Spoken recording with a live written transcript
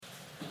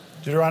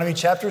Deuteronomy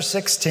chapter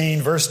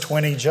 16, verse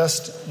 20,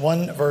 just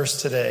one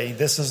verse today.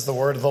 This is the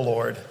word of the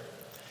Lord.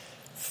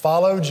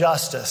 Follow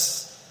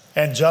justice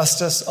and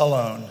justice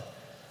alone,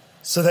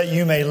 so that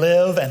you may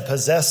live and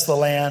possess the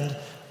land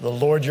the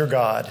Lord your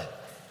God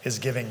is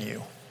giving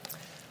you.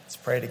 Let's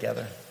pray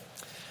together.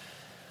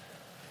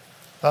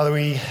 Father,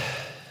 we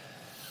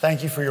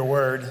thank you for your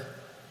word.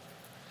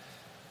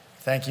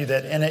 Thank you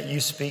that in it you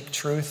speak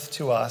truth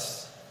to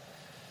us,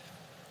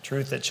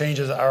 truth that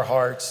changes our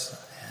hearts,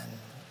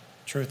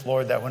 truth,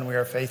 Lord, that when we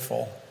are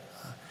faithful,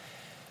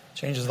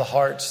 changes the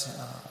hearts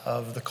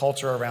of the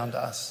culture around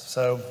us.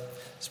 So,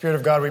 Spirit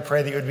of God, we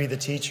pray that you would be the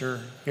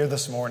teacher here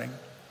this morning.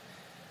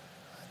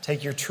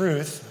 Take your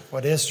truth,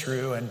 what is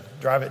true, and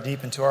drive it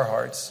deep into our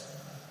hearts,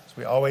 as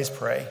we always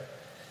pray.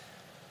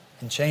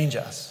 And change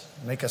us,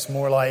 make us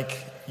more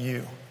like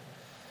you.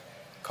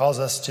 Cause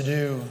us to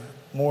do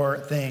more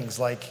things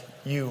like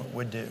you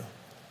would do.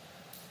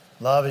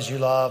 Love as you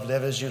love,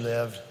 live as you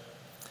lived.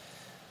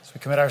 We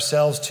commit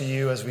ourselves to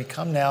you as we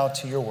come now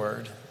to your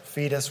word.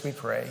 Feed us, we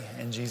pray.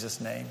 In Jesus'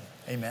 name,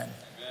 amen.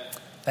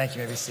 Thank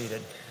you. You may be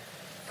seated.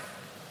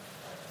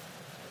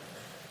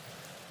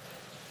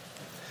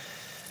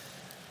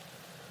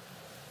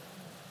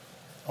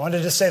 I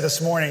wanted to say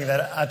this morning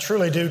that I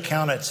truly do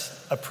count it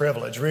a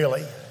privilege,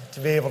 really, to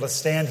be able to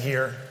stand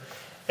here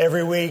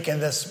every week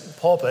in this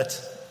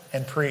pulpit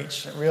and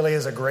preach. It really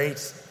is a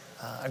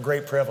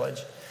great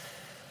privilege.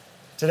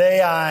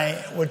 Today,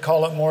 I would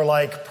call it more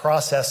like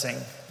processing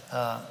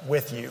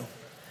with you.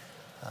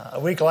 A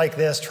week like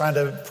this, trying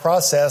to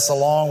process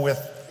along with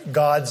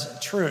God's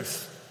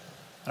truth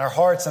in our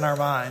hearts and our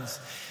minds.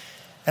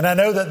 And I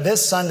know that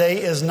this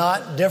Sunday is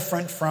not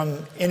different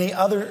from any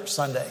other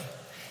Sunday.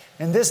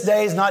 And this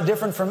day is not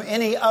different from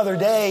any other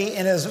day,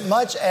 in as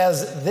much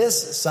as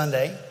this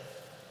Sunday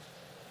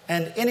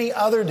and any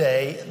other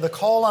day, the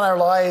call on our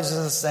lives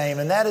is the same,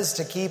 and that is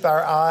to keep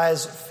our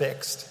eyes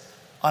fixed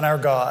on our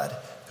God,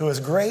 who is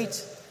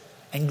great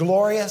and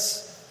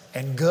glorious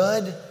and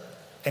good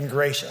and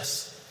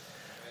gracious.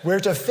 We're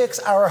to fix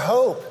our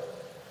hope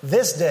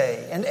this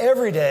day and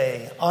every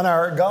day on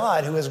our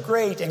God, who is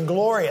great and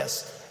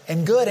glorious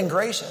and good and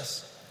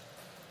gracious.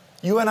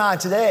 You and I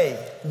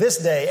today, this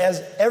day,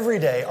 as every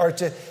day, are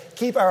to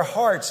keep our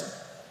hearts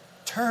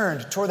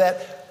turned toward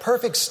that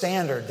perfect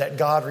standard that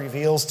God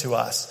reveals to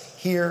us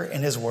here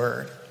in His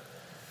Word.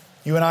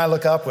 You and I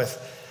look up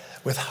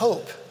with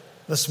hope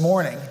this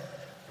morning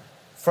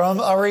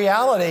from a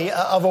reality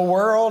of a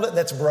world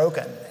that's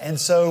broken. And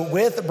so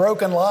with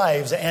broken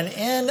lives and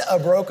in a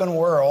broken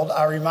world,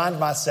 I remind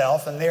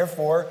myself, and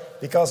therefore,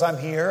 because I'm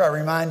here, I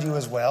remind you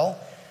as well,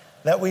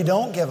 that we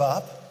don't give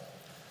up.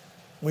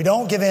 We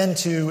don't give in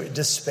to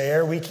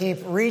despair. We keep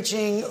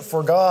reaching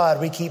for God.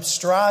 We keep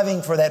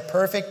striving for that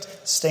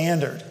perfect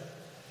standard,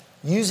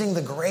 using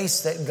the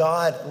grace that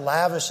God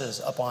lavishes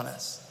upon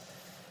us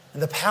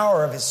and the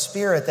power of His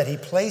Spirit that He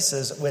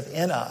places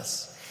within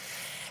us.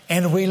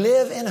 And we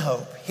live in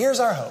hope. Here's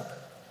our hope.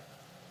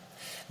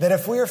 That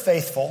if we are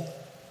faithful,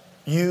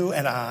 you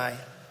and I,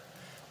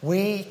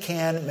 we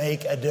can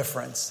make a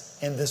difference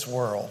in this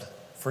world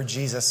for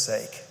Jesus'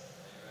 sake.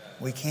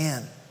 We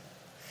can.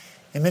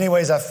 In many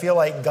ways, I feel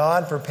like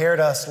God prepared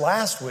us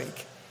last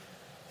week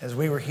as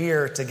we were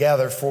here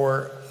together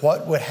for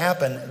what would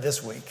happen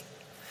this week.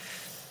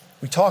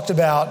 We talked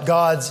about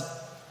God's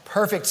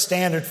perfect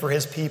standard for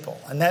His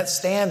people. And that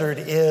standard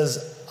is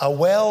a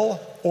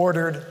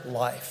well-ordered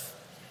life.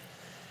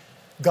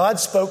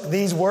 God spoke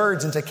these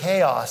words into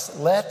chaos,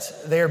 let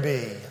there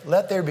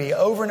be,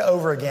 over and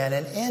over again.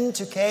 And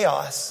into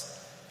chaos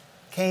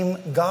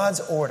came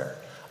God's order,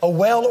 a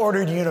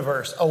well-ordered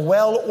universe, a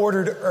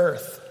well-ordered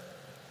earth,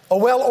 a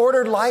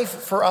well-ordered life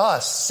for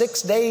us,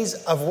 6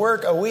 days of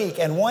work a week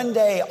and 1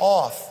 day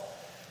off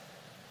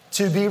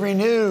to be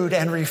renewed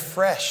and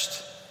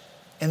refreshed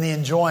in the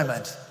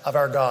enjoyment of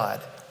our God,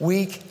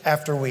 week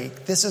after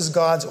week. This is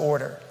God's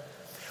order.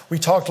 We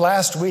talked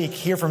last week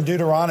here from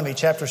Deuteronomy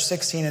chapter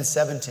 16 and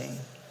 17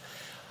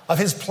 of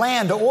His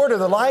plan to order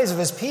the lives of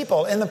His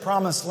people in the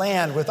promised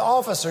land with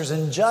officers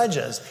and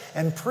judges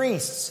and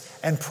priests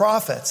and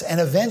prophets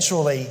and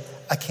eventually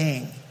a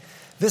king.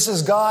 This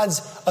is God's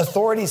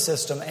authority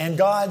system and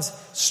God's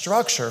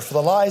structure for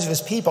the lives of His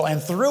people. And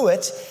through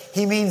it,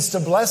 He means to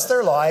bless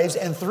their lives.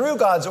 And through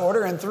God's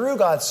order and through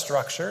God's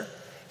structure,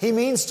 He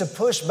means to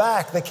push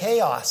back the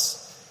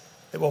chaos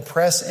that will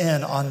press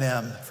in on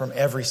them from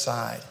every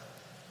side.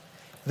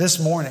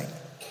 This morning,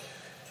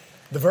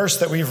 the verse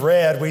that we've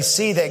read, we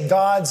see that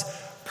God's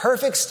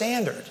perfect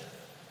standard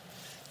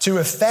to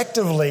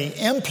effectively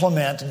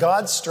implement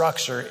God's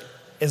structure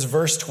is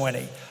verse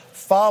 20.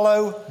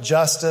 Follow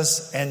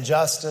justice and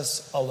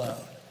justice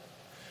alone.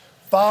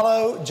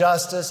 Follow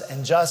justice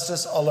and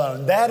justice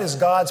alone. That is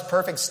God's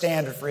perfect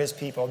standard for His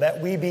people,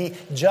 that we be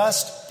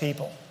just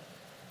people,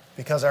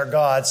 because our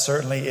God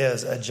certainly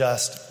is a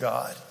just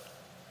God.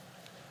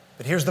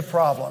 But here's the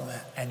problem,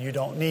 and you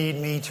don't need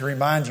me to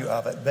remind you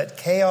of it, but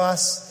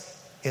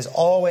chaos is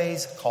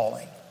always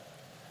calling.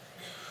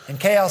 And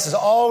chaos is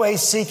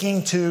always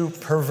seeking to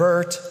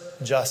pervert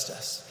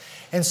justice.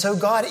 And so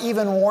God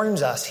even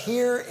warns us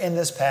here in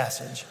this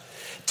passage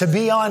to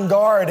be on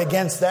guard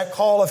against that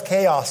call of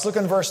chaos. Look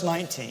in verse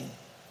 19.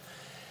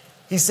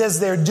 He says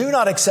there, "Do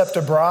not accept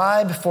a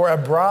bribe, for a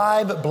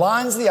bribe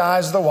blinds the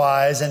eyes of the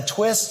wise and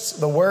twists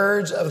the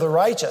words of the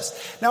righteous."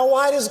 Now,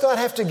 why does God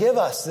have to give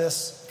us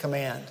this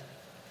command?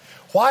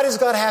 Why does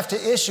God have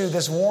to issue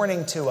this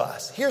warning to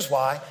us? Here's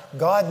why.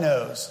 God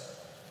knows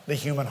the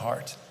human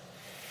heart.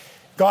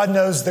 God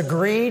knows the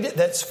greed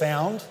that's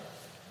found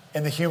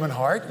in the human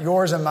heart,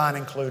 yours and mine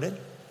included,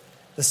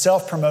 the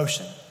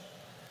self-promotion,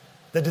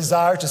 the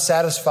desire to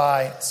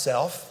satisfy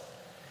self.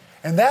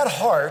 And that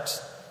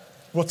heart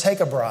will take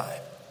a bribe.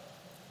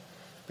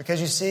 Because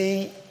you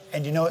see,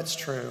 and you know it's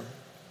true,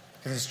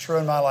 because it's true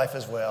in my life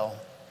as well,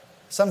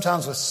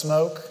 sometimes with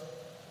smoke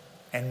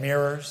and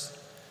mirrors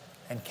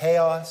and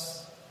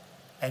chaos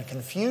and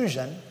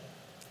confusion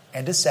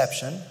and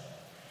deception,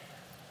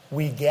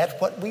 we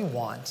get what we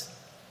want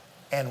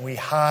and we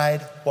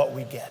hide what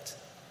we get.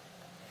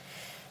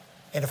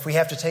 And if we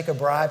have to take a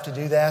bribe to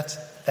do that,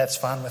 that's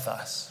fine with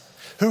us.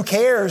 Who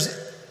cares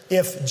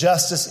if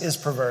justice is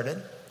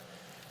perverted?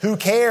 Who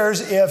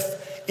cares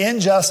if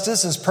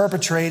injustice is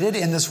perpetrated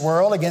in this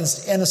world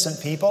against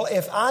innocent people?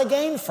 If I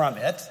gain from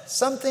it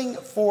something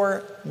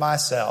for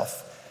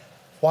myself,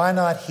 why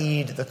not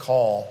heed the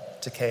call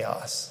to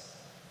chaos?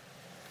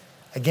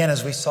 Again,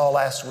 as we saw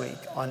last week,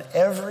 on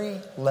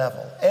every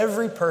level,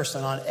 every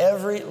person on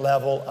every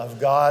level of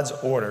God's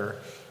order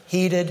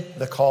heeded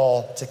the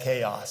call to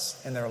chaos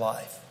in their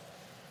life.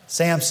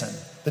 Samson,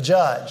 the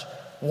judge,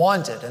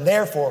 wanted and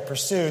therefore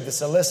pursued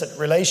this illicit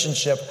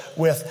relationship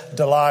with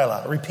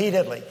Delilah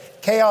repeatedly.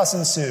 Chaos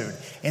ensued.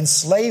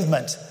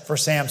 Enslavement for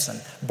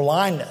Samson.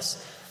 Blindness.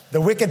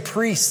 The wicked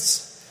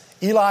priests,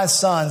 Eli's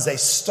sons, they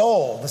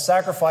stole the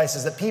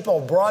sacrifices that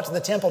people brought to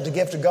the temple to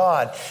give to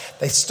God.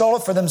 They stole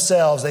it for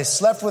themselves. They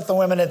slept with the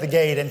women at the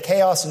gate, and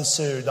chaos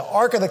ensued. The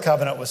Ark of the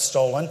Covenant was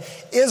stolen.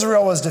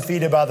 Israel was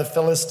defeated by the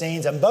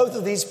Philistines, and both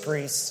of these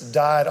priests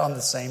died on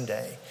the same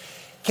day.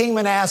 King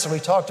Manasseh, we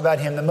talked about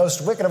him, the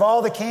most wicked of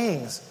all the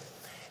kings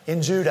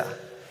in Judah,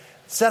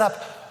 set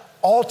up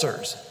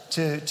altars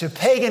to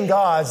pagan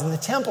gods in the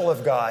temple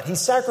of God. He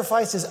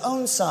sacrificed his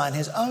own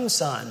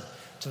son,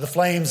 to the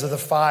flames of the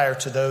fire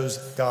to those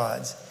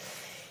gods.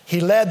 He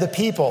led the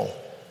people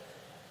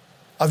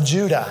of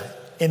Judah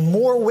in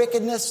more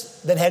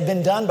wickedness than had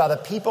been done by the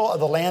people of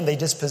the land they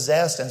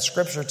dispossessed. And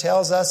Scripture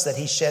tells us that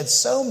he shed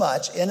so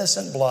much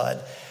innocent blood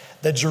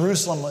that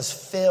Jerusalem was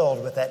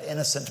filled with that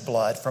innocent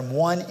blood from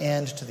one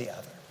end to the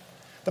other.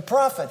 The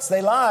prophets,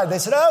 they lied. They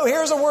said, "Oh,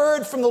 here's a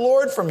word from the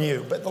Lord from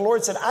you." But the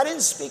Lord said, "I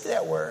didn't speak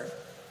that word."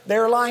 They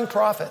were lying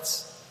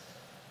prophets.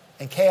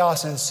 And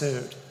chaos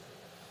ensued.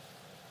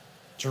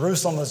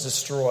 Jerusalem was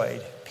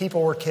destroyed.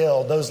 People were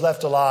killed. Those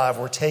left alive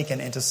were taken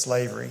into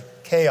slavery.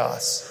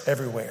 Chaos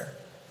everywhere.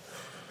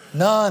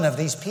 None of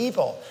these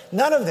people,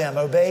 none of them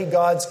obeyed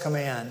God's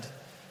command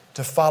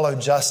to follow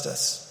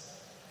justice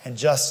and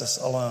justice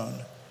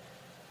alone.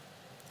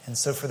 And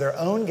so for their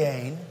own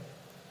gain,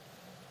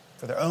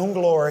 for their own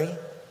glory,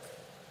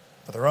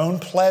 for their own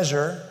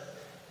pleasure,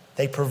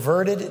 they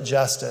perverted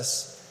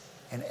justice,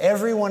 and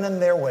everyone in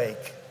their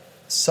wake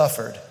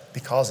suffered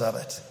because of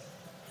it.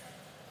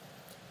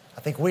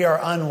 I think we are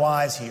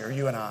unwise here,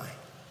 you and I.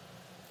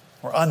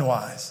 We're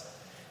unwise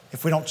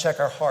if we don't check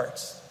our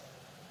hearts,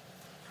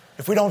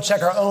 if we don't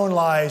check our own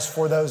lives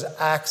for those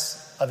acts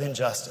of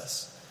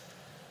injustice.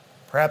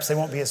 Perhaps they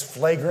won't be as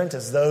flagrant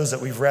as those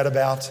that we've read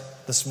about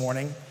this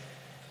morning.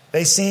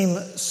 They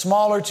seem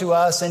smaller to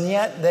us, and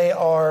yet they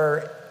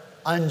are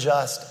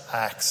unjust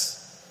acts.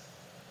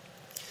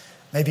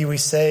 Maybe we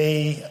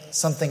say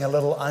something a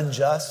little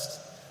unjust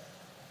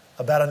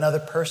about another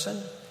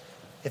person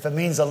if it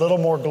means a little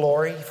more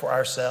glory for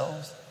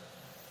ourselves.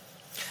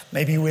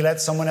 Maybe we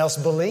let someone else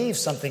believe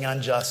something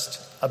unjust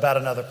about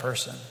another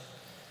person,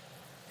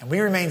 and we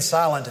remain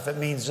silent if it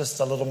means just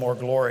a little more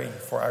glory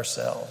for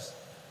ourselves.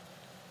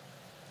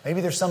 Maybe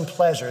there's some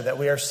pleasure that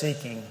we are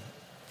seeking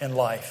in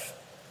life.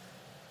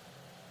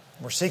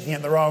 We're seeking it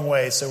in the wrong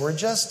way, so we're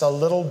just a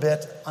little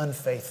bit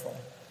unfaithful.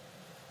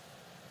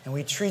 And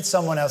we treat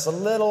someone else a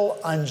little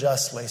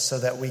unjustly so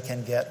that we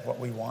can get what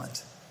we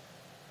want.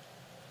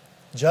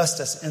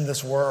 Justice in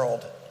this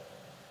world,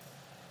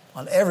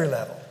 on every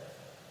level,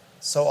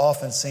 so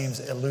often seems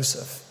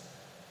elusive.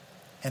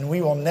 And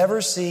we will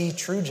never see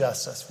true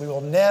justice. We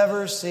will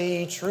never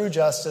see true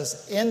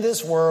justice in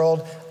this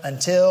world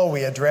until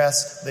we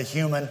address the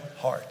human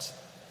heart.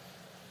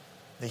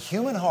 The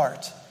human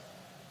heart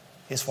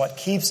is what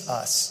keeps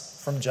us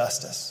from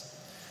justice.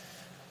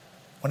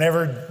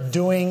 Whenever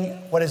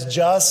doing what is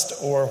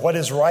just or what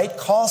is right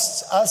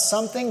costs us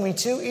something, we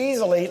too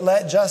easily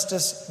let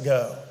justice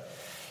go.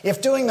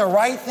 If doing the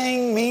right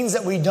thing means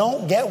that we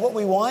don't get what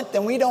we want,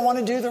 then we don't want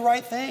to do the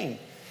right thing.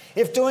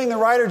 If doing the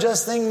right or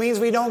just thing means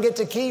we don't get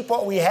to keep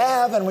what we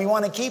have and we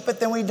want to keep it,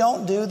 then we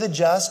don't do the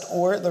just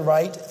or the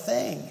right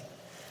thing.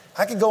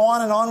 I could go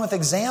on and on with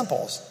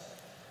examples.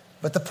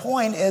 But the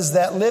point is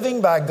that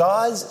living by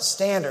God's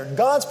standard,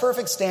 God's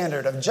perfect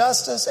standard of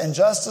justice and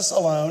justice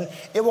alone,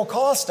 it will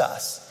cost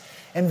us.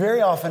 And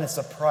very often it's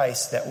a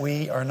price that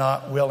we are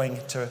not willing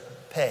to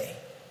pay,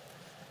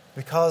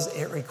 because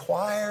it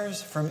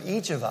requires from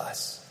each of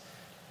us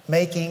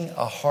making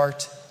a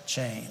heart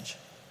change.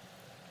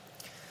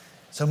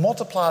 So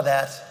multiply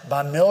that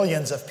by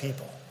millions of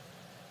people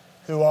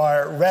who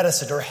are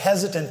reticent or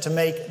hesitant to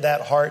make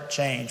that heart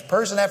change.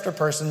 Person after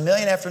person,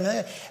 million after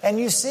million. And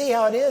you see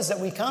how it is that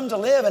we come to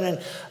live in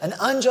an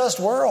unjust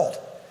world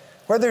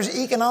where there's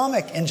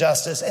economic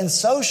injustice and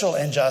social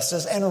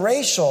injustice and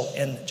racial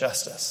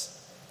injustice.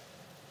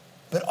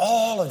 But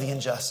all of the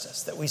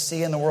injustice that we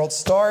see in the world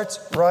starts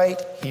right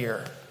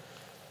here,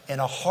 in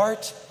a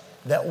heart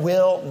that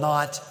will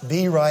not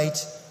be right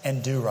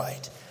and do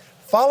right.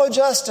 Follow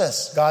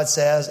justice, God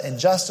says, and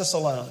justice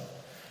alone.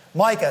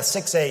 Micah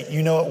 6:8,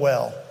 you know it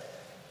well.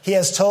 He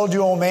has told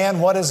you, O man,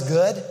 what is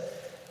good,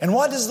 and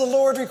what does the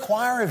Lord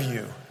require of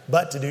you,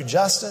 but to do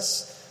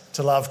justice,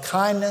 to love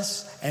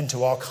kindness, and to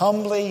walk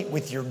humbly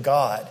with your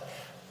God.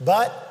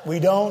 But we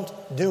don't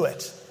do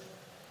it,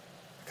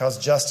 because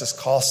justice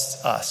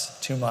costs us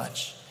too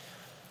much.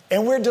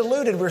 And we're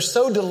deluded. We're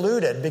so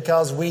deluded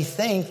because we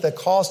think the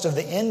cost of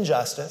the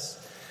injustice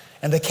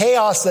and the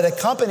chaos that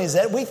accompanies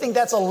it, we think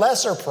that's a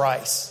lesser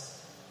price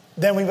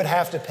than we would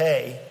have to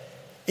pay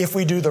if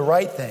we do the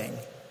right thing.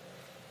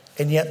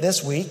 And yet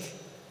this week,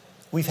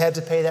 we've had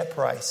to pay that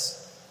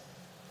price.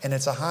 And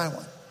it's a high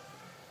one.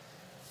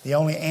 The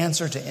only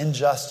answer to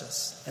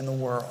injustice in the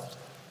world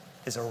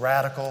is a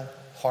radical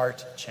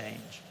heart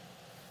change.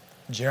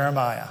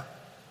 Jeremiah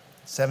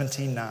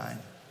 17:9.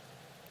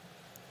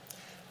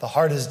 The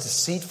heart is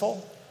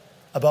deceitful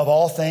above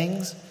all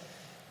things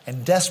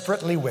and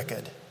desperately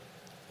wicked.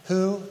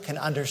 Who can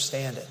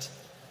understand it?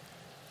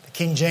 The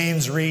King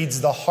James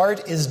reads, the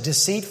heart is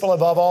deceitful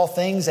above all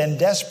things and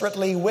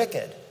desperately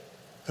wicked.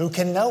 Who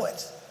can know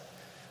it?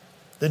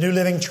 The New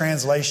Living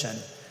Translation,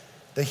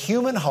 the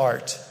human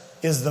heart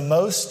is the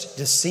most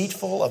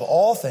deceitful of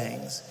all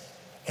things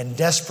and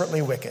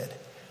desperately wicked.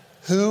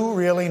 Who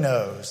really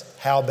knows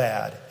how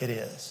bad it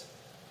is?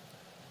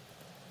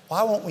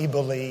 Why won't we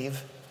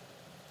believe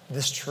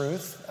this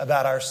truth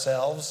about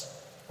ourselves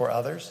or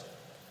others?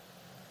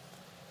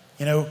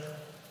 You know,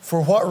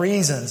 for what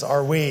reasons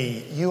are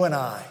we, you and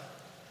I,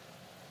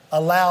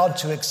 allowed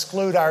to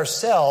exclude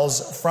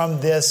ourselves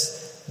from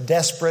this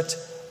desperate,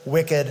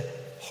 wicked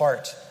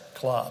heart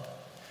club?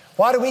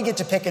 Why do we get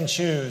to pick and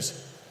choose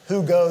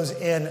who goes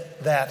in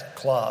that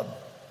club?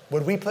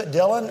 Would we put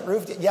Dylan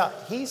Roof? Yeah,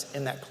 he's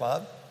in that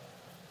club.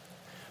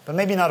 But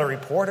maybe not a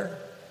reporter,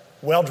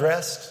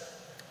 well-dressed,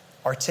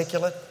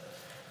 articulate,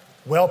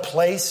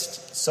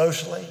 well-placed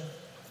socially,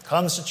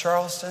 comes to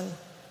Charleston.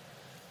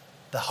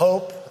 The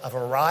hope of a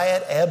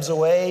riot ebbs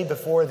away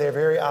before their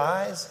very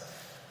eyes.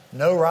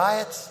 No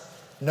riot,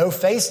 no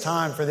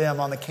FaceTime for them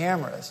on the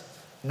cameras.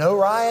 No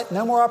riot,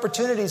 no more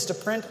opportunities to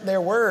print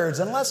their words,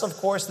 unless, of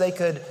course, they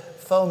could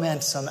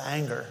foment some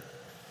anger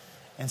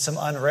and some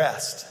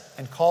unrest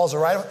and cause a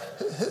riot.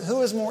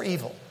 Who is more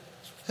evil?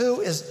 Who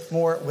is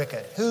more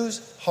wicked?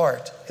 Whose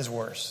heart is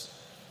worse?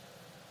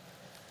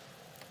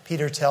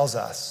 Peter tells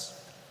us,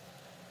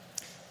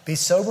 be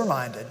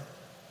sober-minded,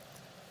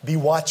 be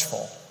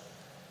watchful.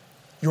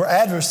 Your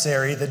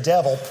adversary, the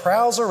devil,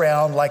 prowls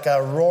around like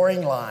a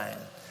roaring lion,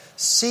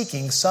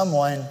 seeking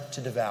someone to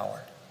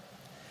devour.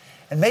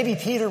 And maybe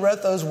Peter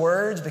wrote those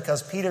words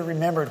because Peter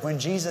remembered when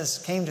Jesus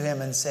came to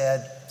him and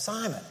said,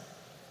 Simon,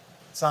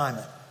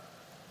 Simon,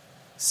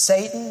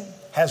 Satan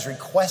has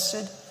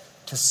requested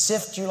to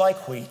sift you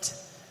like wheat,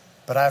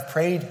 but I've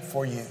prayed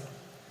for you.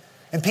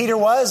 And Peter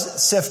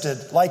was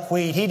sifted like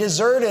wheat. He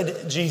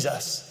deserted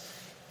Jesus.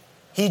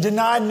 He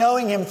denied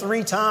knowing him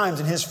 3 times,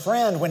 and his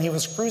friend, when he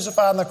was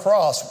crucified on the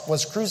cross,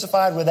 was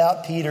crucified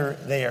without Peter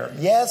there.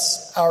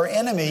 Yes, our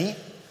enemy,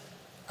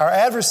 our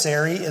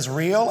adversary, is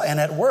real and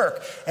at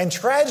work. And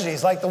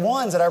tragedies like the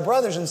ones that our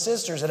brothers and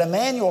sisters at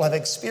Emmanuel have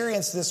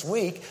experienced this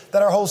week,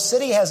 that our whole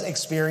city has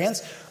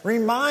experienced,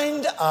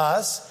 remind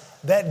us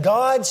that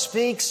God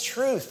speaks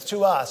truth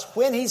to us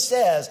when He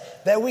says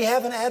that we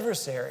have an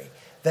adversary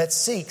that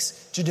seeks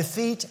to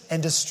defeat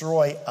and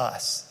destroy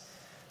us.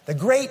 The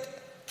great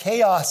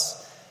chaos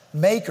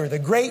maker, the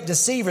great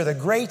deceiver, the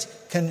great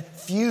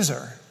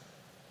confuser.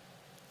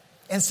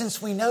 And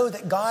since we know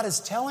that God is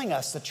telling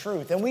us the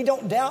truth, and we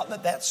don't doubt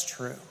that that's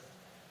true,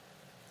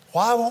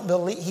 why won't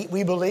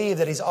we believe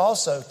that He's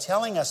also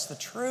telling us the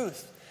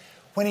truth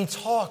when He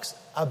talks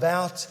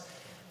about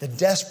the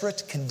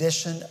desperate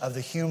condition of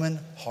the human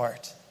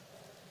heart?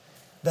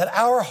 That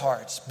our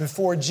hearts,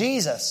 before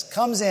Jesus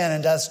comes in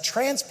and does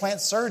transplant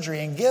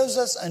surgery and gives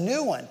us a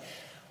new one,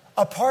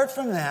 apart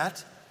from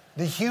that,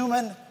 the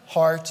human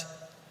heart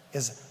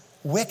is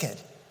wicked,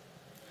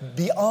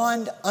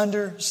 beyond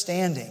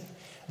understanding.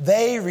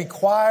 They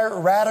require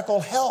radical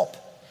help.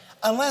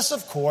 Unless,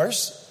 of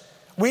course,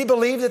 we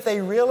believe that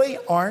they really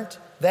aren't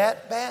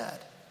that bad.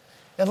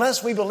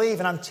 Unless we believe,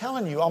 and I'm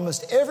telling you,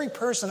 almost every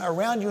person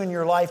around you in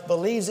your life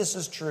believes this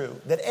is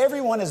true, that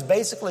everyone is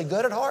basically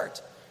good at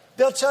heart.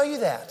 They'll tell you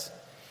that.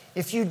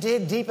 If you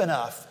dig deep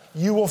enough,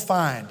 you will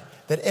find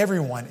that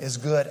everyone is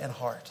good at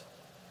heart.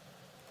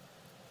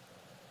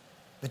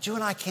 But you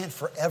and I can't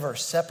forever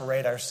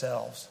separate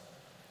ourselves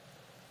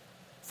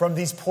from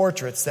these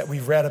portraits that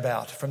we've read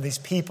about, from these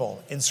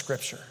people in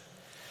Scripture.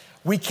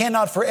 We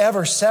cannot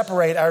forever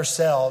separate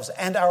ourselves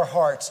and our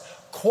hearts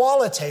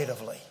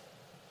qualitatively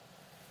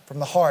from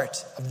the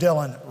heart of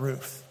Dylan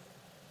Ruth.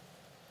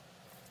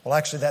 Well,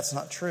 actually, that's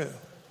not true.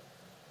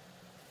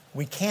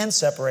 We can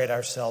separate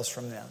ourselves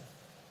from them.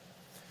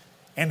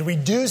 And we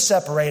do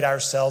separate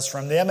ourselves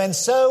from them, and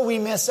so we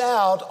miss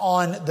out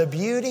on the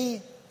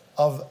beauty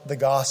of the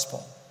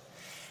gospel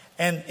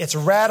and its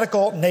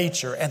radical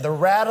nature and the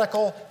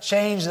radical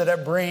change that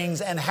it brings,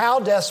 and how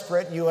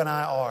desperate you and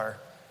I are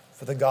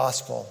for the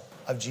gospel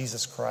of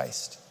Jesus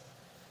Christ.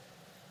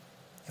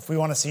 If we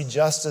want to see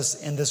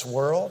justice in this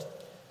world,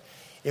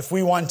 if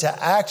we want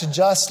to act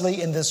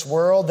justly in this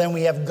world, then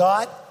we have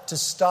got to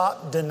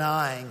stop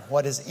denying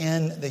what is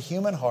in the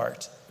human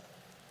heart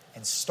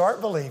and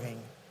start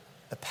believing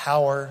the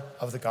power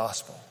of the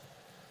gospel.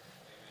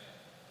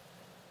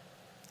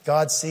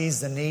 God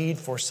sees the need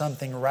for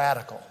something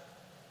radical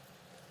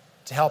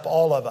to help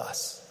all of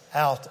us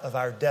out of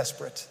our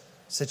desperate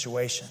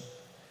situation.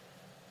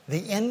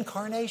 The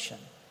incarnation.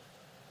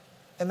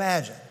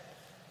 Imagine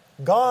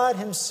God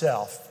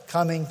Himself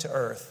coming to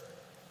earth.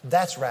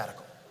 That's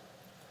radical.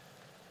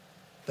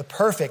 The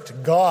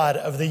perfect God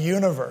of the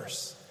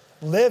universe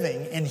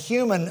living in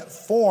human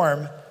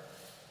form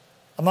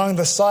among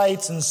the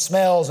sights and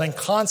smells and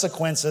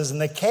consequences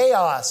and the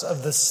chaos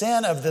of the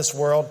sin of this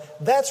world.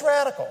 That's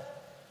radical.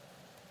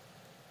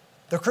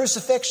 The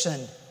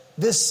crucifixion,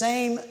 this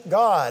same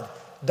God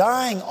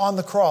dying on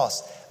the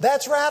cross,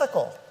 that's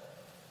radical.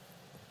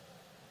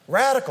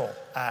 Radical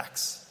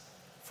acts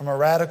from a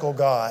radical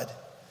God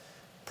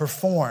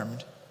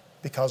performed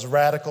because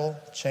radical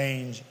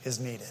change is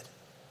needed.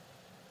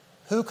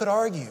 Who could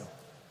argue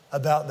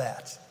about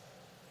that?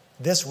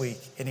 This week,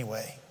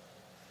 anyway.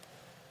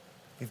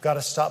 We've got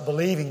to stop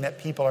believing that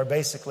people are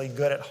basically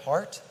good at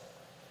heart,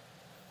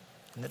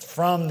 and that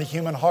from the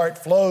human heart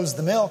flows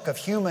the milk of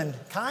human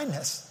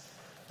kindness.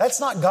 That's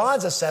not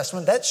God's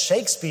assessment. That's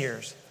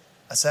Shakespeare's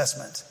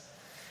assessment.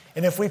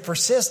 And if we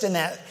persist in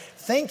that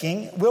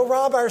thinking, we'll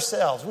rob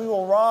ourselves. We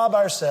will rob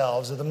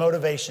ourselves of the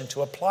motivation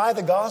to apply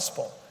the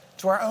gospel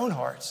to our own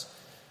hearts,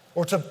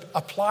 or to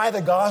apply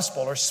the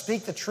gospel or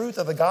speak the truth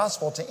of the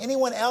gospel to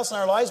anyone else in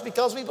our lives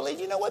because we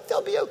believe, you know what,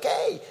 they'll be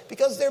okay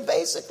because they're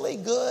basically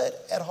good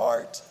at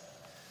heart.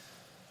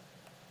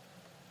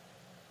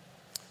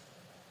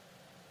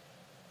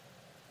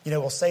 You know,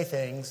 we'll say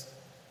things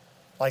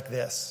like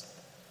this.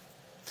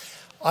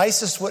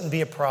 ISIS wouldn't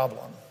be a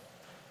problem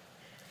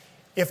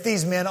if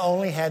these men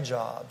only had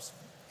jobs.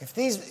 If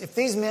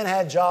these men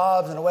had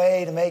jobs and a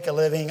way to make a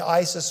living,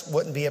 ISIS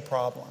wouldn't be a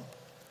problem.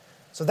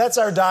 So that's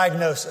our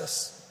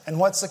diagnosis. And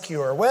what's the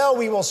cure? Well,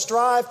 we will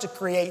strive to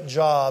create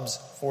jobs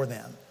for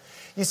them.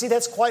 You see,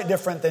 that's quite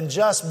different than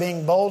just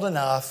being bold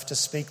enough to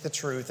speak the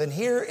truth. And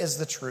here is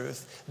the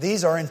truth.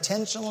 These are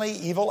intentionally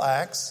evil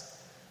acts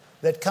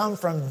that come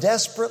from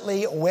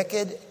desperately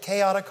wicked,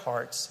 chaotic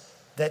hearts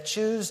that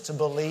choose to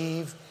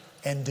believe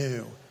and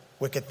do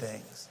wicked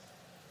things.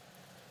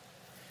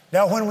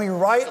 Now, when we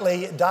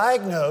rightly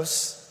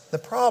diagnose the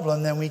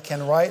problem, then we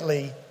can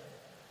rightly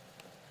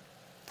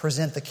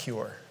present the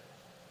cure,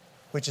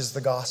 which is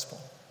the gospel.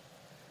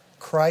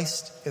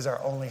 Christ is our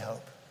only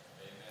hope.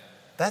 Amen.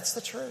 That's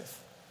the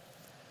truth.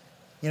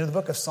 You know, the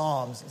book of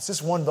Psalms, it's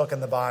just one book in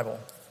the Bible.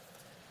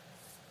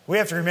 We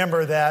have to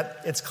remember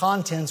that its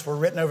contents were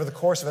written over the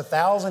course of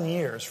 1,000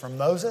 years, from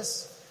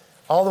Moses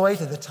all the way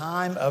to the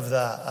time of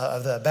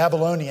the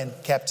Babylonian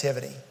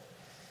captivity.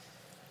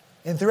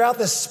 And throughout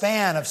this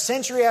span of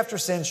century after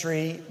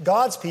century,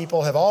 God's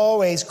people have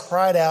always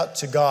cried out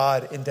to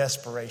God in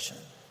desperation.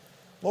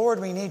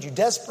 Lord, we need you.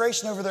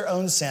 Desperation over their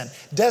own sin.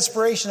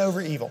 Desperation over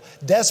evil.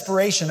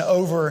 Desperation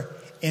over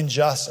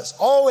injustice.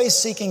 Always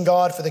seeking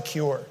God for the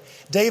cure.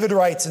 David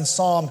writes in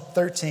Psalm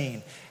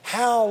 13,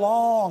 "How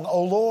long,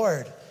 O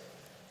Lord,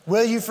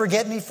 will you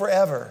forget me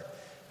forever?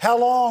 How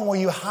long will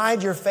you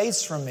hide your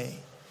face from me?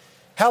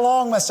 How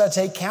long must I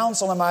take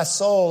counsel in my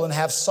soul and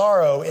have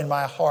sorrow in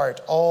my heart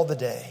all the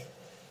day?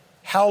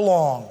 How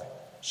long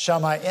shall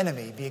my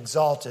enemy be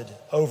exalted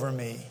over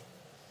me?"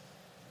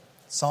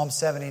 Psalm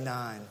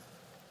 79.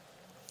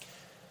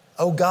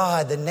 O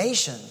God, the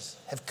nations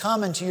have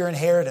come into your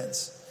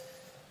inheritance.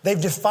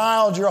 They've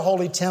defiled your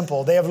holy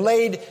temple. They have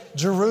laid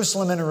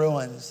Jerusalem in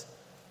ruins.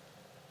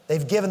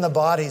 They've given the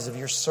bodies of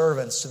your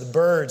servants to the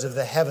birds of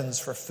the heavens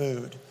for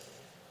food.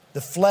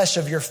 The flesh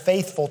of your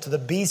faithful to the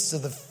beasts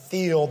of the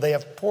field. They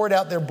have poured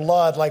out their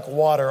blood like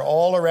water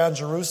all around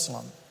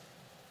Jerusalem,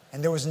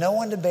 and there was no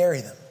one to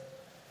bury them.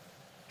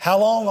 How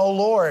long, O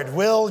Lord,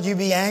 will you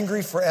be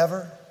angry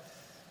forever?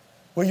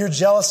 Will your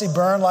jealousy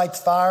burn like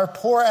fire?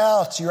 Pour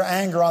out your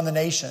anger on the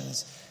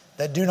nations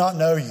that do not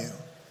know you,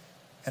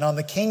 and on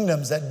the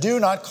kingdoms that do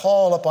not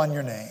call upon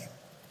your name.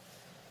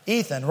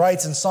 Ethan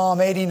writes in Psalm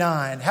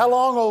 89, "How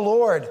long, O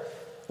Lord,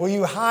 will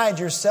you hide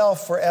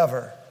yourself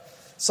forever?"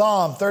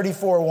 Psalm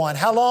 34:1,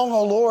 "How long,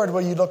 O Lord,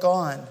 will you look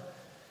on?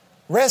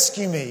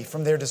 Rescue me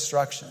from their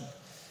destruction.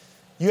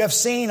 You have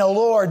seen, O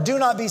Lord, do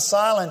not be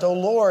silent. O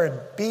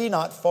Lord, be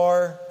not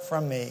far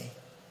from me.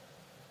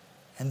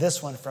 And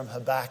this one from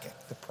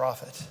Habakkuk, the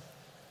prophet.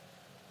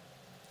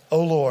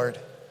 O Lord,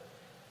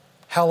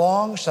 how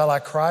long shall I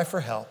cry for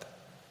help,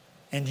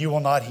 and you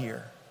will not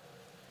hear?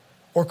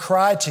 Or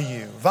cry to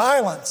you,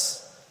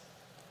 violence,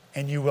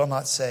 and you will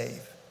not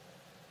save?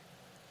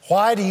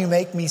 Why do you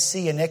make me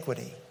see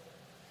iniquity?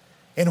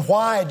 And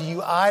why do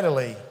you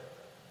idly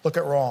look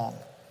at wrong?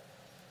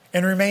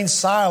 And remain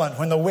silent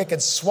when the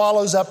wicked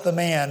swallows up the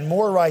man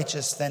more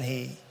righteous than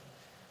he.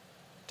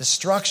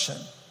 Destruction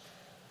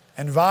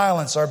and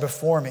violence are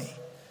before me.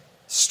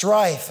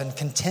 Strife and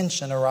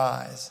contention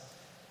arise.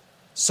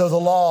 So the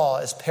law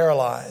is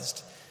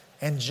paralyzed,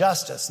 and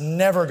justice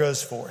never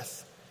goes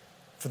forth.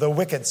 For the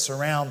wicked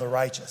surround the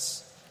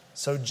righteous.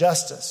 So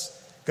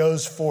justice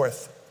goes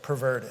forth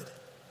perverted.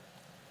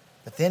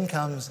 But then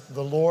comes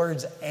the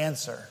Lord's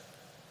answer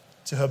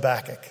to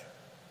Habakkuk.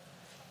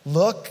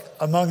 Look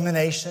among the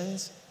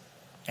nations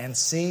and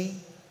see.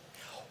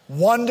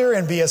 Wonder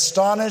and be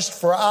astonished,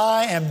 for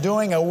I am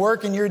doing a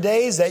work in your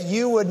days that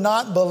you would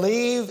not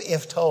believe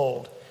if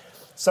told.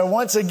 So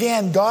once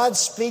again, God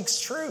speaks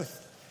truth.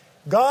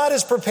 God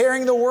is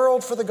preparing the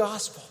world for the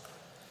gospel.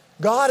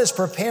 God is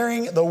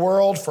preparing the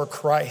world for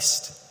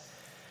Christ.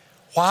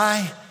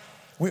 Why?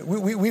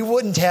 We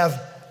wouldn't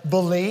have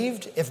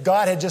believed if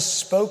God had just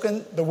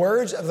spoken the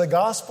words of the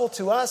gospel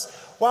to us.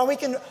 Why, we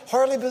can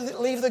hardly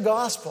believe the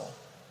gospel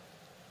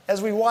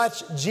as we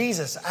watch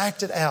Jesus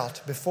acted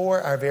out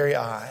before our very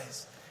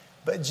eyes.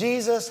 But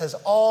Jesus has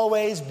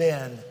always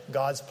been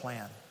God's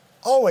plan.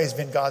 Always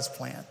been God's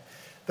plan.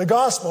 The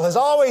gospel has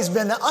always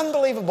been the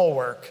unbelievable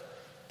work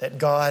that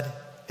God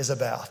is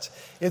about.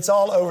 It's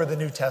all over the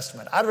New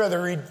Testament. I'd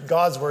rather read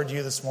God's word to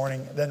you this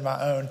morning than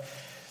my own.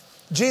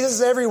 Jesus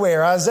is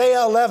everywhere.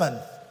 Isaiah 11.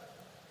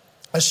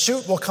 A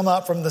shoot will come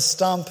up from the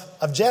stump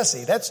of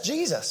Jesse. That's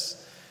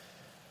Jesus.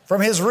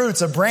 From his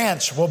roots, a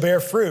branch will bear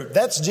fruit.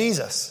 That's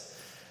Jesus.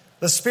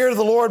 The Spirit of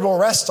the Lord will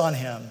rest on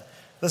him.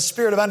 The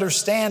Spirit of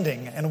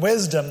understanding and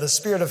wisdom. The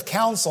Spirit of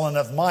counsel and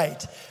of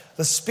might.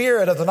 The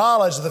Spirit of the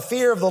knowledge of the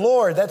fear of the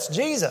Lord. That's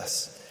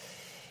Jesus.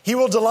 He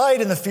will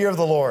delight in the fear of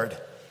the Lord.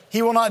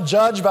 He will not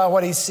judge by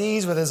what he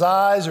sees with his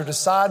eyes or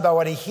decide by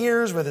what he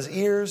hears with his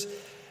ears.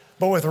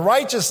 But with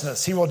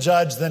righteousness he will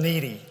judge the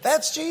needy.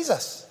 That's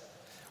Jesus.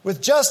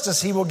 With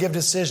justice he will give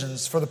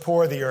decisions for the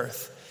poor of the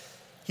earth.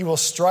 He will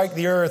strike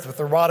the earth with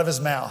the rod of his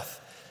mouth.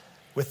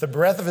 With the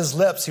breath of his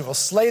lips he will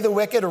slay the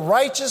wicked.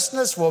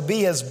 Righteousness will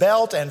be his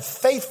belt, and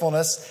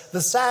faithfulness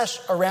the sash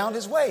around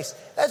his waist.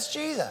 That's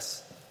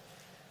Jesus.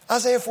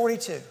 Isaiah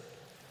 42.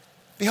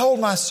 Behold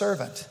my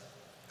servant,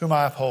 whom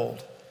I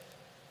uphold,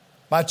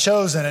 my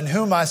chosen, in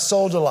whom my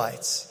soul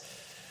delights.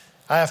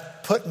 I have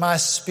put my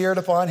spirit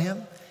upon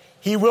him.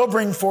 He will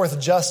bring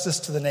forth justice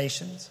to the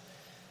nations.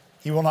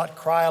 He will not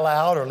cry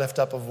aloud or lift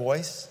up a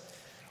voice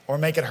or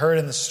make it heard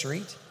in the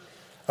street.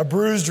 A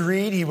bruised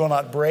reed he will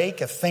not break.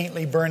 A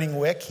faintly burning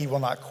wick he will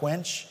not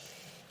quench.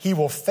 He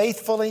will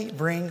faithfully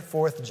bring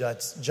forth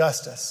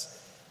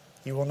justice.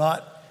 He will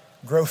not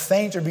grow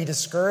faint or be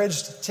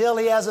discouraged till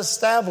he has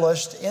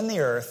established in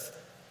the earth,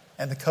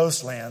 and the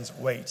coastlands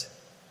wait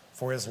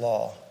for his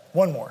law.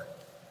 One more.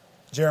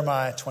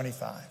 Jeremiah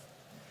 25.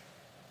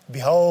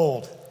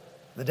 Behold,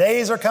 the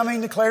days are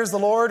coming, declares the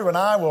Lord, when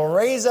I will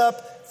raise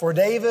up for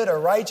David a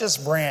righteous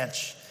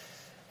branch,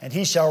 and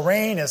he shall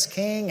reign as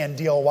king and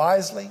deal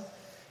wisely,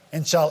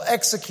 and shall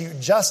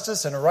execute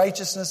justice and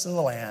righteousness in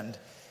the land.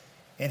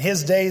 In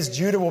his days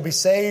Judah will be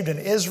saved, and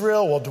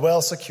Israel will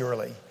dwell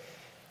securely.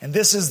 And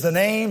this is the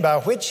name by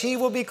which he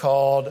will be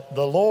called: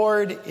 the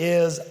Lord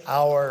is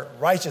our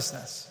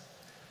righteousness.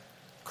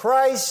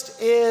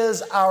 Christ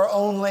is our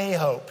only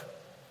hope.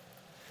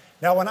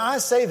 Now, when I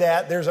say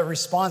that, there's a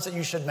response that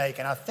you should make,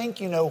 and I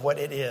think you know what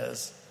it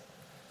is.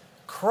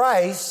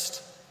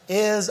 Christ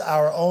is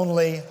our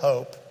only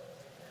hope.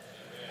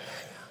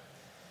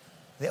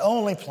 The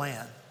only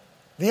plan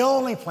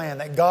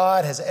that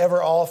God has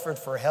ever offered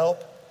for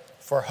help,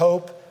 for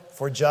hope,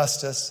 for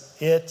justice,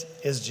 it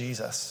is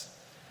Jesus.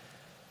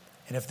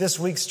 And if this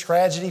week's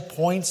tragedy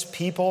points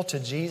people to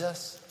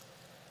Jesus,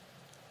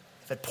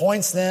 if it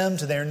points them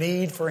to their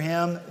need for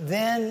him,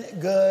 then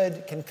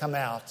good can come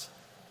out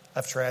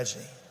of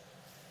tragedy.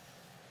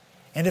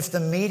 And if the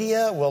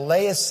media will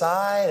lay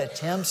aside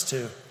attempts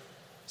to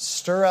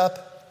stir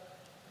up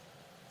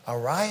a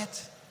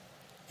riot,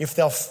 if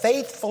they'll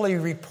faithfully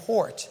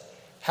report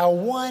how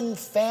one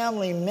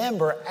family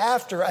member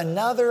after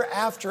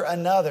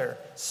another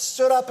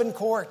stood up in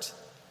court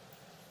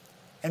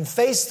and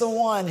faced the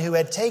one who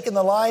had taken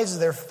the lives of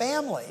their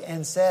family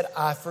and said,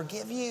 I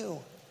forgive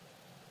you.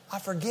 I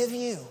forgive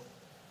you.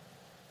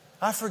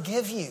 I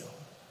forgive you.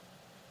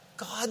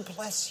 God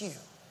bless you.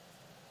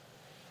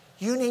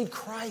 You need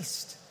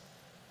Christ,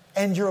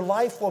 and your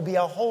life will be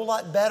a whole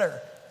lot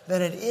better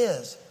than it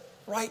is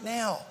right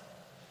now.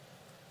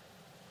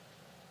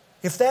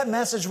 If that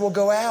message will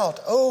go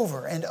out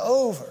over and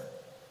over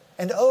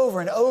and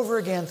over and over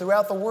again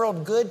throughout the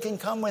world, good can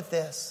come with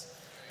this.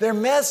 Their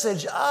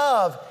message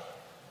of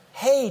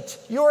Hate,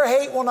 your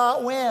hate will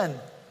not win.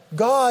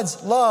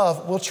 God's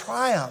love will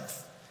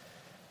triumph.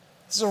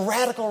 This is a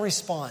radical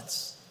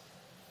response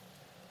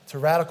to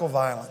radical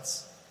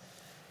violence.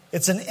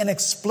 It's an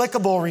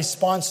inexplicable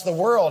response to the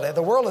world.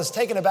 The world is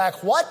taken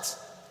aback. What?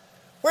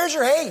 Where's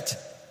your hate?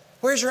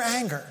 Where's your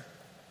anger?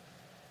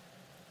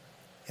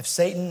 If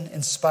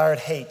Satan-inspired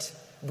hate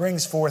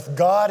brings forth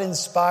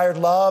God-inspired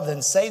love,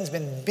 then Satan's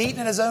been beaten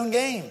at his own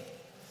game.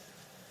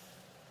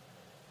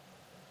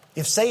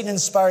 If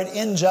Satan-inspired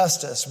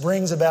injustice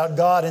brings about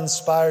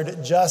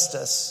God-inspired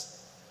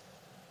justice,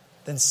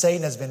 then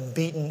Satan has been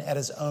beaten at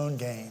his own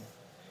game.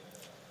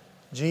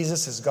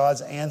 Jesus is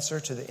God's answer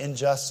to the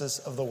injustice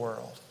of the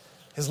world.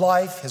 His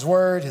life, His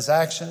word, His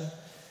action,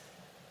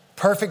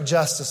 perfect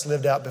justice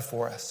lived out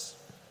before us.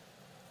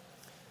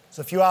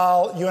 So if you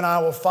and I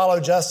will follow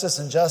justice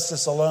and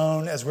justice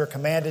alone as we're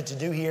commanded to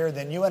do here,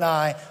 then you and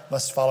I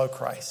must follow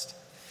Christ.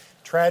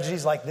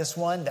 Tragedies like this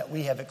one that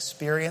we have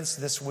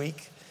experienced this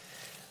week,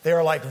 they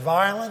are like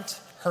violent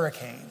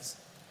hurricanes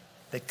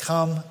that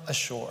come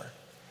ashore.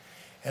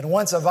 And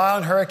once a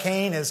violent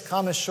hurricane has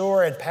come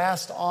ashore and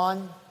passed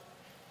on,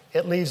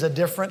 it leaves a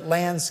different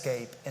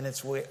landscape in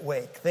its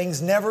wake.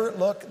 Things never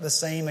look the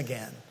same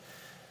again.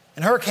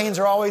 And hurricanes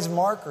are always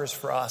markers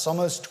for us.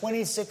 Almost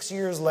 26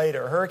 years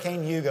later,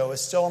 Hurricane Hugo is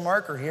still a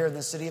marker here in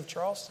the city of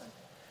Charleston.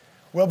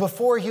 Well,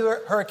 before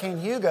Hurricane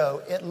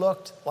Hugo, it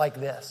looked like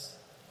this.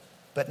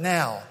 But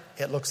now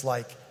it looks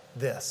like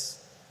this.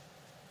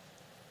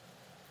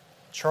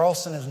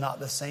 Charleston is not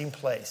the same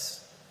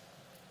place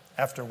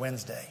after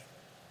Wednesday.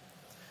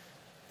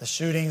 The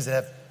shootings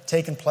that have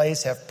taken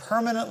place have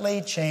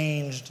permanently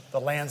changed the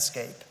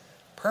landscape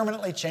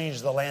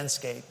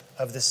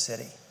of this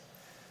city.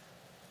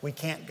 We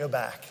can't go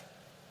back.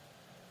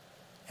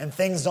 And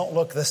things don't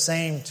look the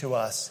same to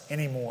us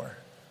anymore.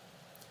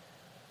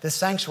 This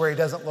sanctuary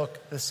doesn't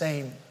look the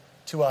same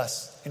to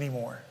us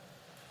anymore.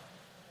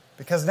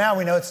 Because now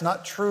we know it's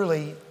not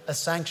truly a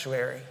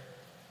sanctuary,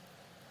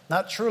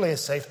 not truly a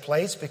safe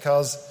place,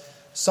 because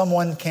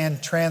someone can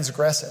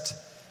transgress it.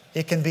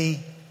 It can be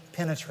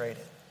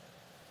penetrated.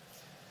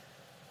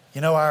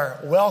 You know, our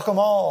welcome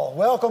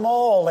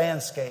all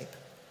landscape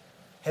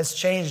has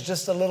changed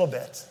just a little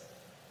bit.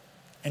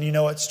 And you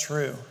know it's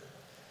true.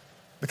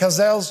 Because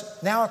there's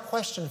now a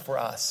question for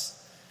us.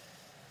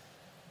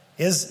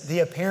 Is the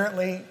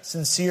apparently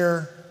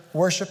sincere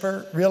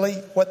worshiper really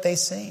what they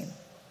seem? And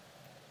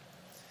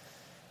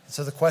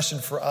so the question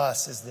for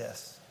us is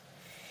this.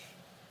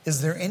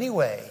 Is there any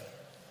way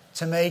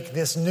to make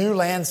this new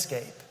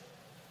landscape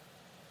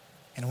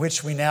in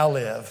which we now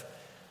live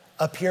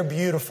appear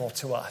beautiful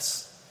to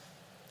us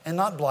and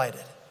not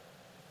blighted?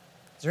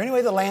 Is there any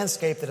way the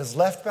landscape that is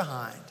left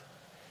behind,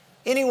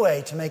 any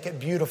way to make it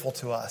beautiful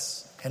to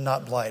us and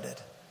not blighted?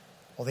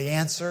 Well, the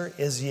answer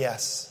is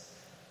yes,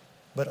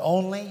 but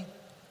only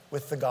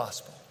with the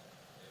gospel.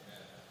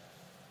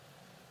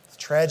 The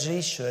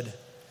tragedy should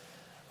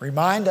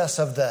remind us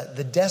of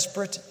the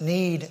desperate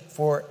need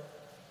for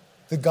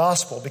the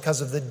gospel because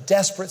of the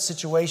desperate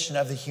situation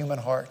of the human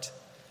heart.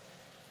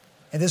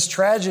 And this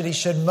tragedy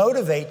should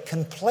motivate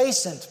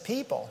complacent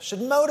people to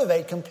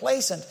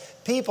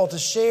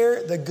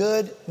share the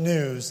good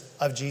news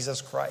of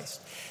Jesus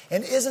Christ.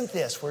 And isn't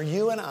this where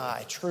you and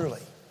I truly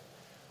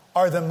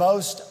are the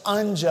most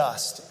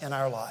unjust in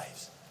our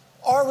lives?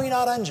 Are we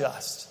not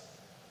unjust?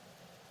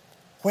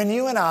 When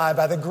you and I,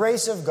 by the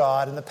grace of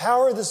God and the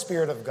power of the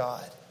Spirit of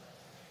God,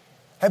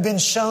 have been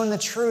shown the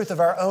truth of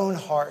our own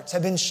hearts,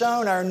 have been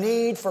shown our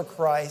need for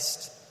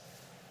Christ,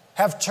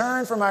 have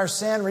turned from our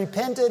sin,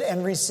 repented,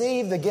 and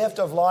received the gift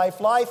of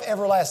life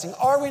everlasting.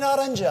 Are we not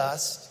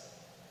unjust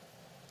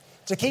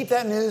to keep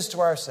that news to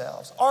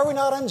ourselves? Are we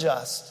not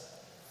unjust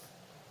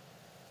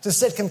to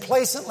sit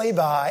complacently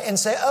by and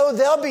say, oh,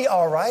 they'll be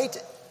all right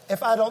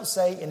if I don't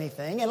say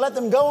anything, and let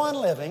them go on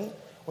living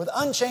with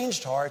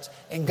unchanged hearts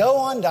and go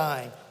on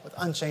dying with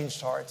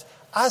unchanged hearts?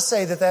 I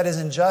say that is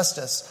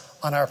injustice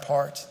on our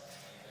part,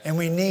 and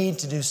we need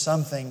to do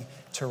something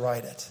to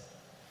right it.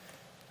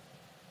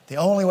 The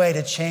only way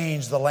to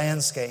change the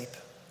landscape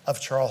of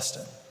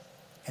Charleston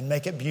and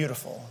make it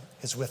beautiful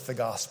is with the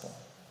gospel.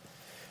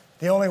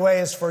 The only way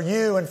is for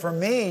you and for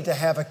me to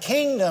have a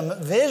kingdom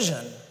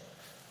vision,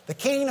 the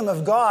kingdom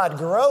of God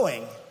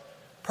growing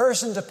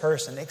person to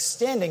person,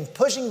 extending,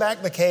 pushing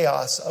back the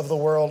chaos of the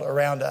world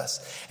around us,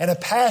 and a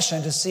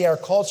passion to see our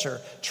culture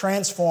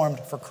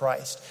transformed for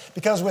Christ.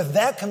 Because with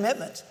that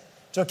commitment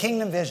to a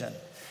kingdom vision,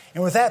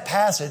 and with that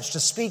passage to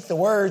speak the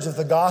words of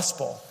the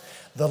gospel,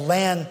 the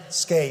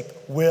landscape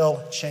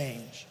will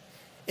change.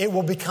 It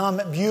will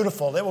become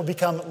beautiful. It will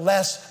become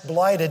less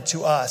blighted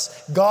to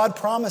us. God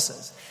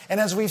promises. And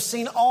as we've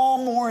seen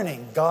all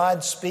morning,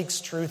 God speaks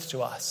truth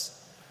to us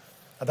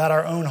about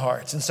our own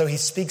hearts. And so He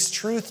speaks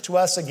truth to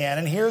us again.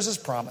 And here's His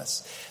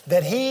promise,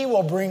 that He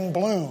will bring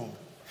bloom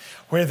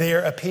where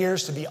there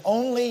appears to be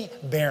only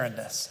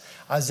barrenness.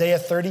 Isaiah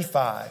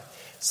 35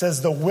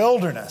 says, the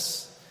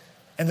wilderness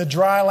and the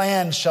dry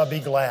land shall be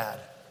glad,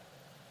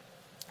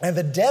 and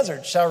the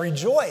desert shall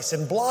rejoice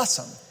and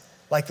blossom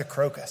like the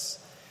crocus.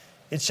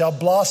 It shall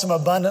blossom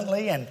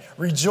abundantly and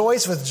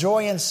rejoice with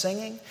joy and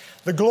singing.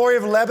 The glory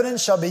of Lebanon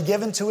shall be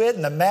given to it,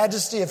 and the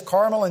majesty of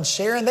Carmel and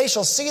Sharon. They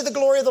shall see the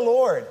glory of the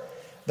Lord,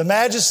 the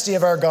majesty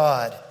of our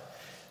God.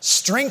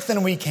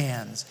 Strengthen weak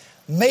hands.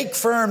 Make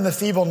firm the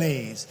feeble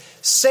knees.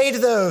 Say to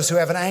those who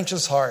have an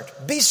anxious heart,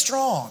 be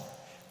strong.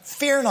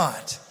 Fear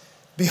not.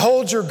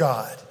 Behold, your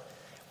God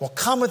will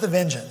come with a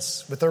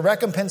vengeance. With the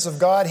recompense of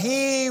God,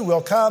 he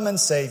will come and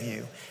save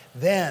you.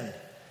 Then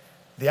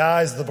the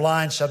eyes of the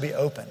blind shall be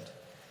opened,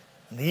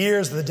 and the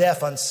ears of the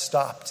deaf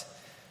unstopped.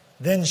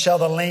 Then shall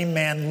the lame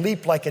man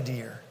leap like a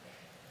deer,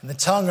 and the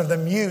tongue of the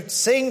mute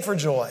sing for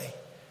joy.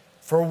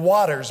 For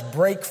waters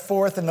break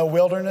forth in the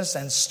wilderness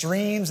and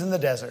streams in the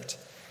desert,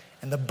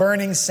 and the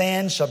burning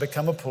sand shall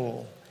become a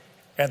pool,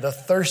 and the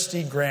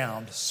thirsty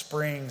ground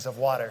springs of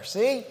water.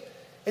 See,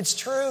 it's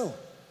true.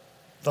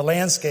 The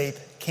landscape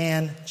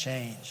can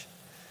change.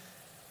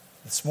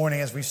 This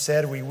morning, as we've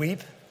said, we weep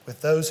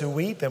with those who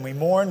weep, and we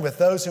mourn with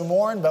those who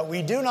mourn, but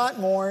we do not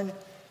mourn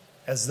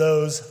as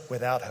those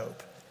without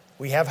hope.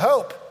 We have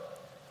hope.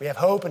 We have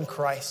hope in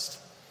Christ,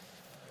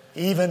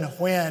 even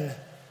when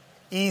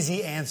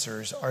easy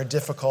answers are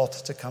difficult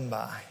to come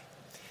by.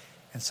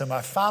 And so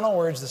my final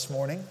words this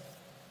morning,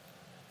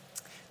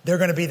 they're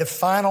going to be the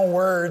final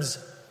words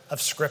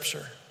of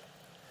Scripture.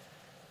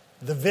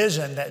 The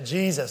vision that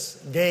Jesus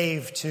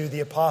gave to the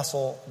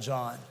Apostle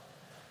John,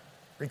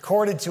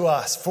 recorded to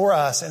us, for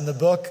us in the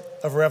book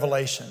of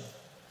Revelation.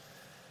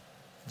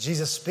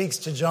 Jesus speaks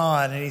to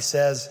John and he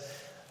says,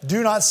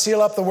 do not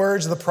seal up the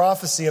words of the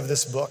prophecy of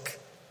this book,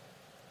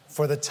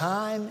 for the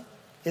time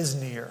is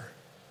near.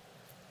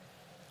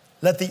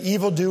 Let the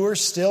evildoer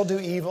still do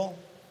evil,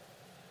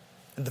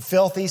 and the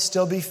filthy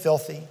still be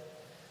filthy,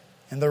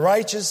 and the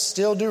righteous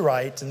still do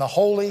right, and the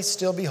holy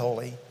still be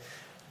holy.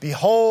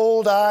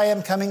 Behold, I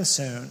am coming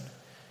soon,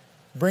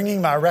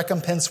 bringing my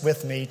recompense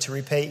with me to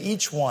repay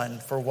each one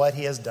for what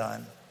he has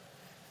done.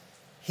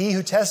 He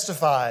who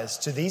testifies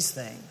to these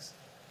things,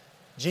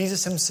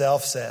 Jesus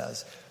himself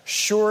says,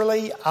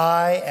 surely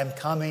I am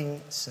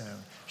coming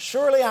soon.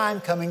 Surely I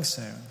am coming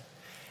soon.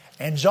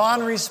 And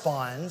John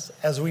responds,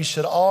 as we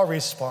should all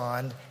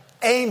respond,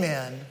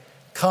 amen,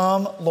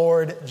 come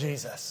Lord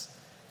Jesus.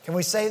 Can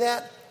we say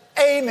that?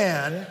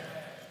 Amen,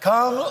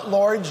 come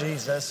Lord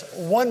Jesus.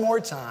 One more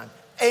time.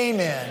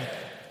 Amen,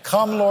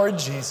 come Lord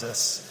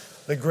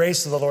Jesus. The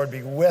grace of the Lord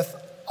be with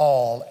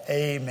all.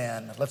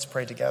 Amen. Let's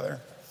pray together.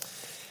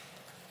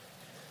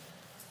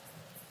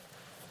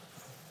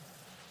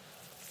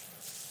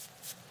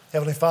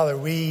 Heavenly Father,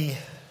 we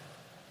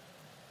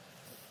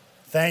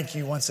thank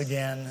you once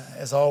again,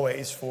 as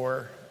always,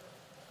 for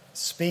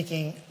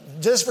speaking,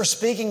 just for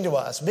speaking to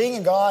us, being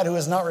a God who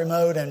is not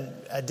remote and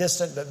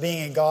distant, but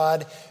being a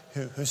God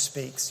who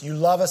speaks. You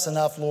love us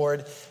enough,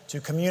 Lord, to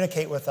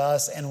communicate with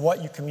us, and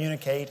what you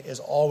communicate is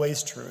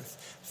always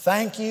truth.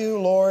 Thank you,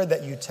 Lord,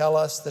 that you tell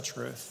us the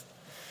truth.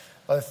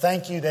 Father,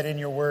 thank you that in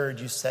your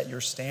word you set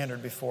your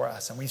standard before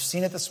us, and we've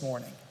seen it this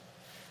morning,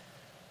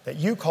 that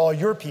you call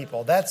your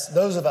people, that's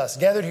those of us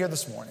gathered here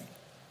this morning,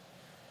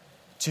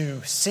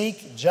 to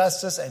seek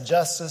justice and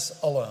justice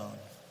alone.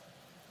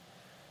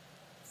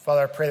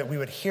 Father, I pray that we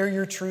would hear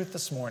your truth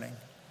this morning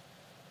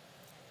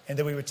and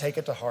that we would take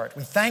it to heart.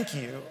 We thank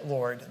you,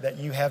 Lord, that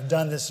you have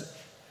done this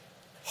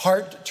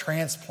heart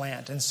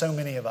transplant in so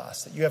many of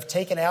us, that you have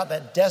taken out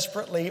that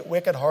desperately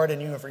wicked heart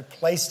and you have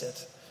replaced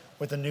it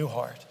with a new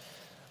heart,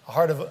 a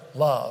heart of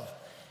love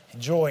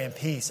and joy and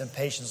peace and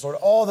patience. Lord,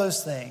 all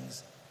those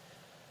things,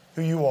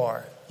 who you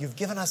are, you've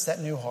given us that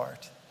new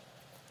heart.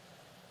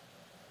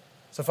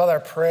 So, Father, I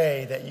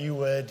pray that you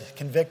would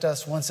convict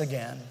us once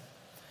again,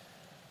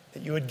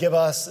 that you would give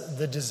us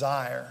the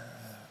desire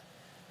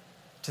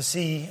to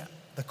see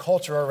the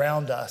culture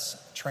around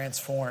us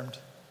transformed.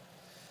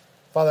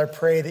 Father, I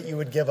pray that you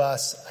would give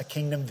us a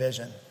kingdom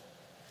vision,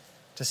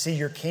 to see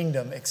your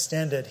kingdom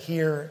extended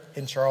here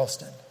in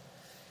Charleston.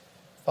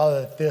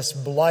 Father, that this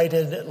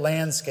blighted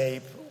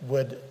landscape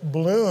would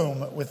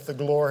bloom with the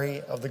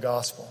glory of the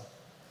gospel,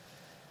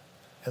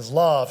 as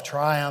love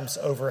triumphs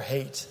over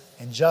hate,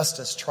 and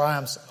justice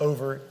triumphs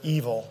over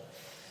evil,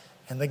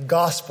 and the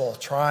gospel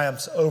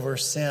triumphs over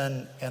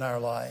sin in our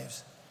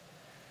lives.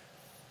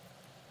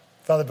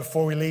 Father,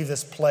 before we leave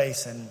this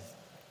place and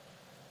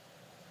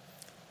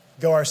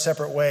go our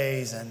separate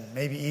ways, and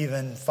maybe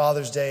even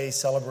Father's Day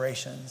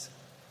celebrations,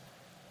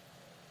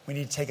 we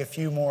need to take a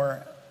few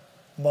more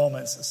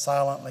moments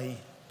silently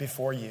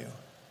before you.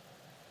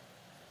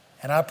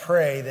 And I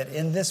pray that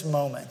in this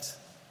moment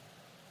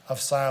of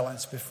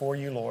silence before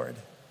you, Lord,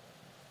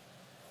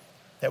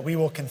 that we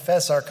will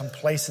confess our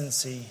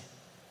complacency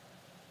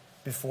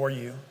before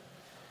you,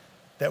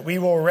 that we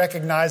will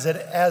recognize it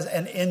as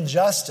an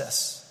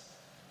injustice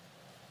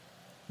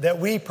that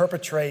we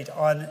perpetrate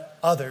on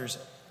others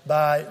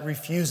by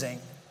refusing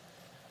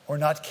or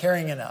not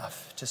caring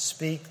enough to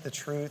speak the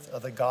truth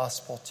of the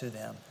gospel to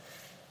them.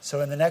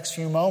 So in the next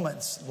few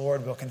moments,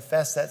 Lord, we'll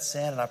confess that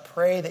sin, and I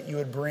pray that you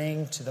would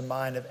bring to the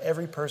mind of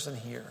every person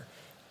here,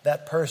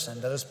 that person,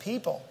 those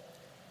people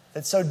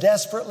that so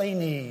desperately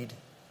need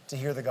to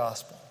hear the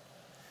gospel.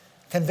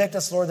 Convict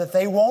us, Lord, that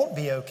they won't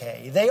be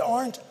okay. They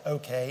aren't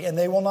okay, and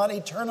they will not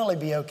eternally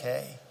be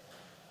okay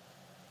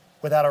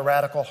without a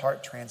radical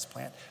heart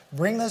transplant.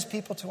 Bring those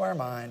people to our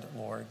mind,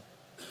 Lord,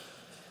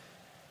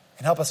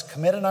 and help us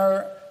commit in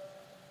our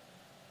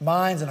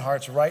minds and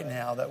hearts right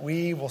now that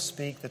we will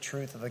speak the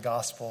truth of the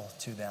gospel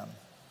to them.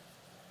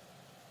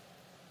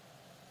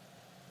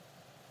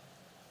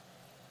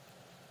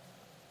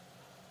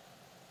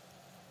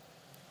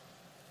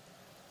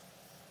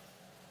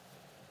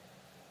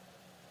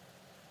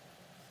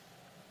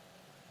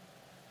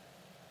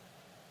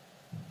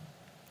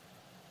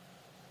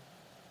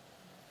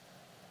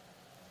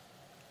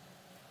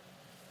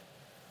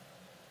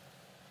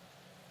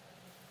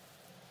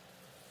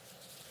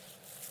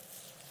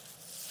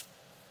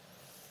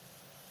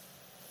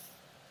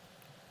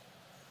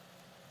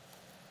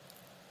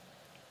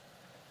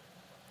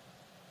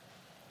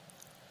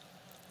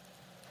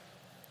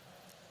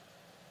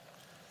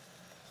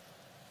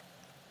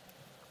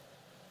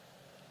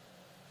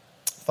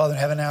 Father in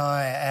heaven, now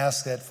I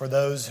ask that for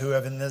those who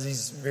have in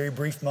these very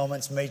brief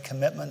moments made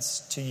commitments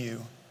to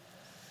you,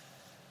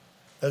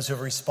 those who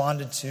have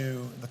responded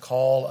to the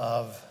call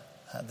of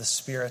the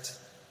Spirit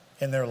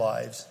in their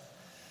lives,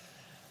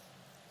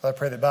 I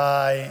pray that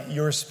by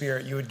your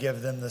Spirit you would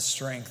give them the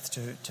strength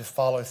to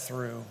follow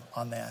through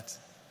on that.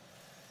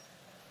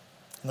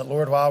 And that,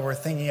 Lord, while we're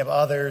thinking of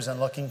others and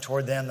looking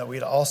toward them, that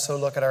we'd also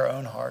look at our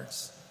own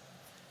hearts.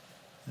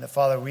 And that,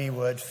 Father, we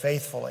would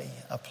faithfully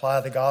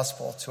apply the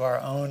gospel to our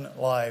own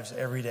lives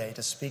every day,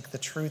 to speak the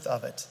truth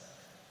of it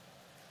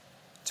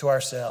to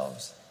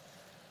ourselves,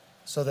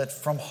 so that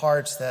from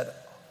hearts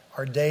that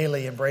are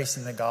daily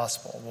embracing the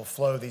gospel will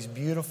flow these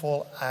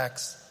beautiful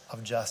acts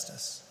of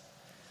justice.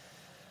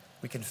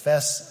 We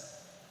confess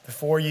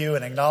before you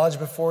and acknowledge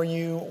before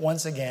you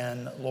once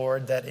again,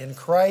 Lord, that in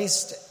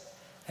Christ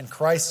and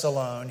Christ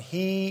alone,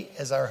 He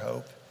is our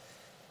hope.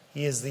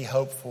 He is the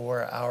hope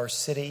for our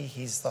city.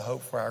 He's the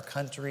hope for our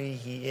country.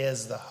 He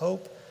is the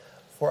hope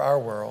for our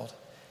world.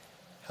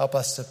 Help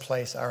us to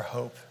place our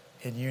hope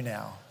in you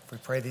now. We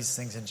pray these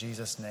things in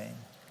Jesus' name.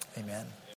 Amen.